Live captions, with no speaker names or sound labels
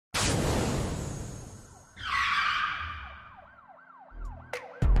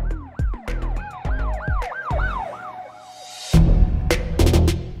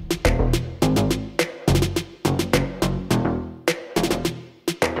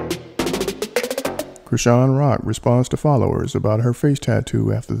Chrisean Rock responds to followers about her face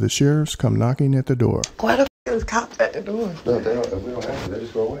tattoo after the sheriffs come knocking at the door. Why the f*** is cops at the door? No, they don't. If we don't have to, they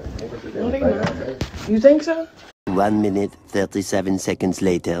just go away. No, they not. You think so? 1 minute, 37 seconds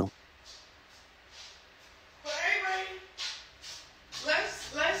later. Well, anyway,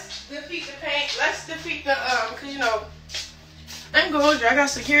 let's defeat the pain. Let's defeat the cause you know, I ain't gonna hold you. I got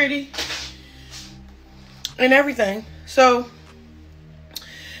security and everything. So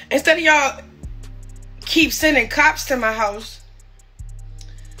instead of y'all keep sending cops to my house,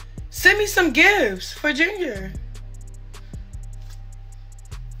 send me some gifts for Junior.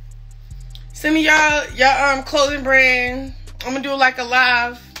 Send me y'all clothing brand. I'm gonna do like a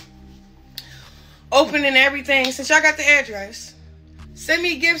live opening everything. Since y'all got the address, send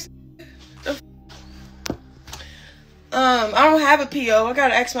me gifts. I don't have a PO. I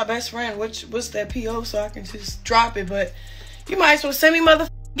gotta ask my best friend what's that PO so I can just drop it. But you might as well send me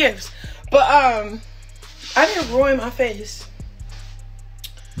motherfucking gifts. But I didn't ruin my face.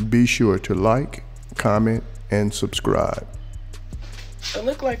 Be sure to like, comment, and subscribe. I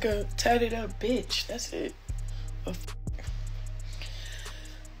look like a tatted up bitch. That's it. I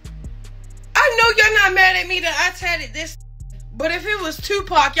know y'all not mad at me that I tatted this. But if it was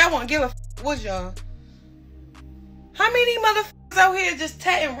Tupac, y'all won't give a would y'all? How many motherfuckers out here just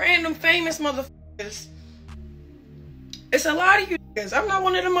tatting random famous motherfuckers? It's a lot of you guys. I'm not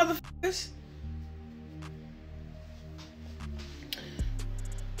one of them motherfuckers.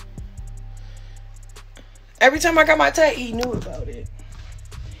 Every time I got my tat, he knew about it.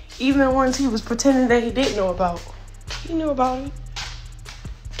 Even the ones he was pretending that he didn't know about. He knew about it.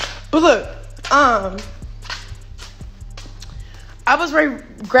 But look, I was ready to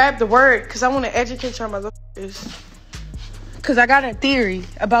grab the word because I want to educate y'all motherfuckers. Because I got a theory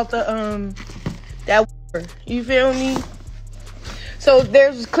about the, that word. You feel me? So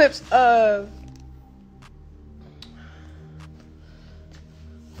there's clips of...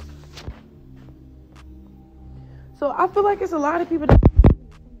 So I feel like it's a lot of people that...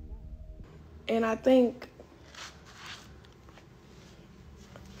 And I think...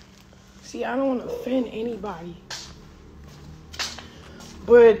 See, I don't want to offend anybody.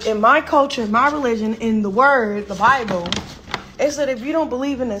 But in my culture, my religion, in the word, the Bible, it said if you don't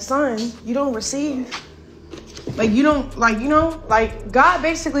believe in the Son, you don't receive. Like, you don't, like, you know, like, God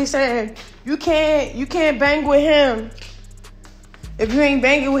basically said, you can't bang with him if you ain't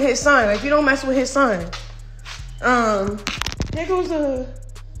banging with his son. Like, you don't mess with his son. Here goes the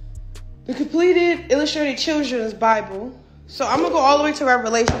completed illustrated children's Bible. So I'm gonna go all the way to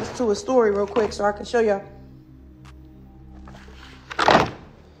Revelations to a story real quick so I can show y'all.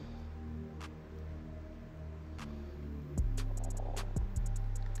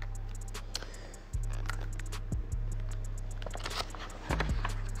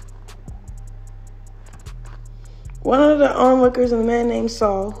 One of the onlookers, a man named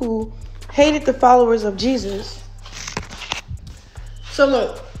Saul, who hated the followers of Jesus. So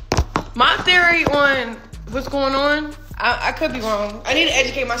look, my theory on what's going on, I could be wrong. I need to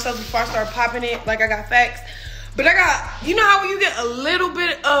educate myself before I start popping it like I got facts. But I got, you know how when you get a little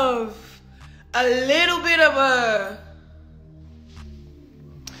bit of a,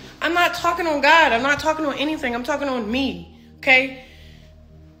 I'm not talking on God. I'm not talking on anything. I'm talking on me. Okay?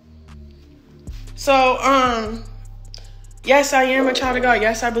 So, yes, I am a child of God.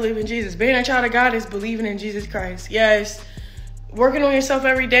 Yes, I believe in Jesus. Being a child of God is believing in Jesus Christ. Yes. Working on yourself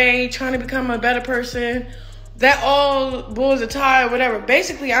every day, trying to become a better person. That all boils a tie or whatever.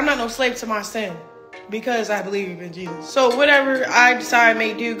 Basically, I'm not no slave to my sin because I believe in Jesus. So whatever I decide I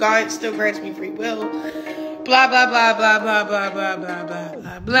may do, God still grants me free will. Blah, blah, blah, blah, blah, blah, blah, blah, blah,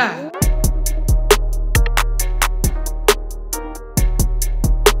 blah, blah.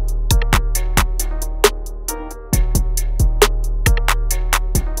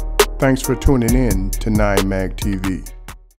 Thanks for tuning in to 9 Mag TV.